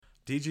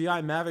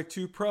DJI Mavic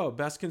 2 Pro,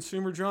 best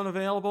consumer drone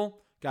available?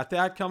 Got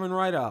that coming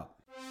right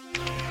up.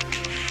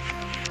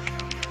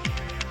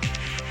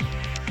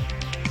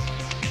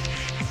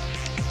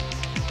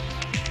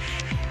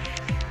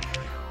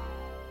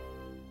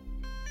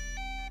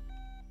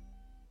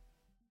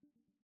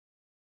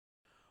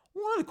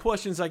 One of the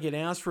questions I get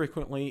asked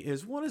frequently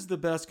is, what is the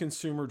best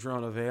consumer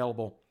drone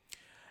available?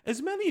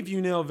 As many of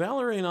you know,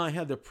 Valerie and I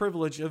had the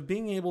privilege of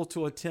being able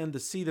to attend the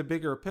See the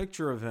Bigger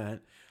Picture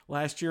event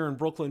last year in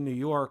Brooklyn, New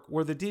York,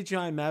 where the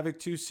DJI Mavic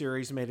 2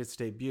 series made its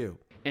debut.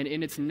 And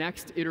in its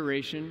next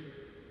iteration,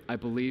 I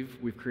believe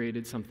we've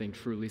created something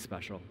truly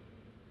special.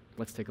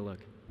 Let's take a look.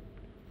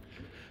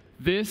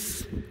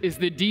 This is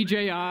the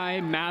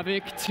DJI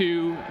Mavic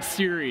 2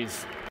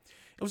 series.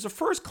 It was a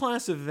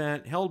first-class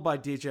event held by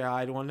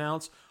DJI to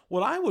announce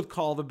what I would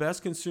call the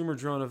best consumer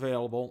drone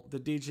available, the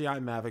DJI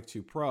Mavic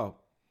 2 Pro.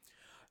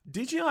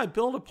 DJI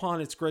built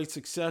upon its great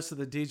success of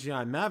the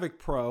DJI Mavic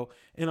Pro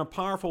in a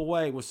powerful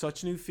way with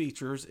such new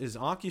features as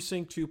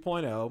OcuSync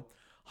 2.0,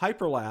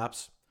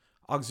 hyperlapse,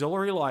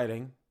 auxiliary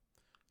lighting,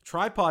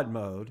 tripod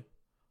mode,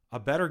 a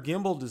better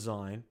gimbal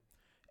design,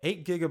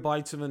 8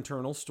 gigabytes of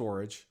internal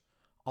storage,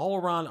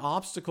 all-around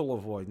obstacle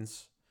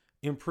avoidance,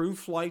 improved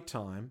flight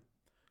time,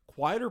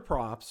 quieter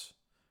props,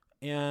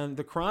 and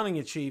the crowning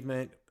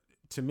achievement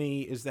to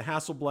me is the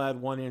Hasselblad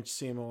 1-inch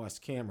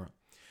CMOS camera.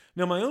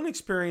 Now, my own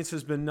experience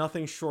has been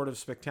nothing short of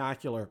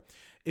spectacular.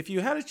 If you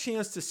had a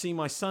chance to see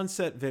my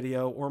sunset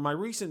video or my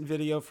recent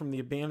video from the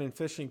abandoned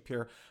fishing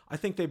pier, I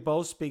think they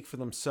both speak for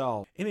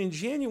themselves. And in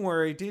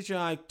January,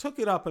 DJI took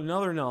it up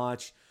another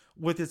notch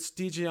with its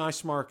DJI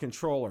Smart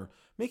Controller,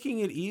 making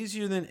it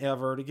easier than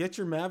ever to get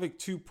your Mavic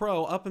 2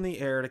 Pro up in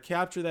the air to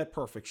capture that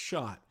perfect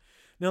shot.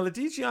 Now, the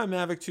DJI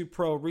Mavic 2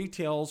 Pro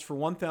retails for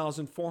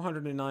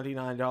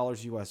 $1,499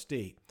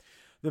 USD.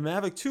 The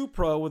Mavic 2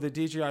 Pro with the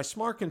DJI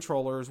Smart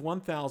Controller is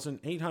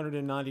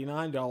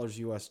 $1,899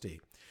 USD.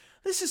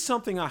 This is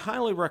something I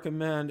highly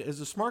recommend, as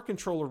the Smart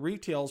Controller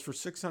retails for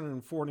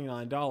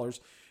 $649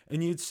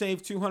 and you'd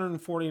save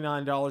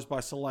 $249 by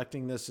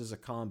selecting this as a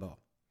combo.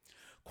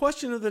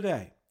 Question of the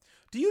day.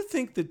 Do you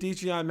think the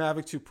DJI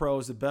Mavic 2 Pro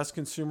is the best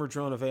consumer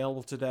drone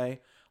available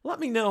today? Let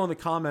me know in the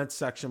comments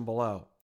section below.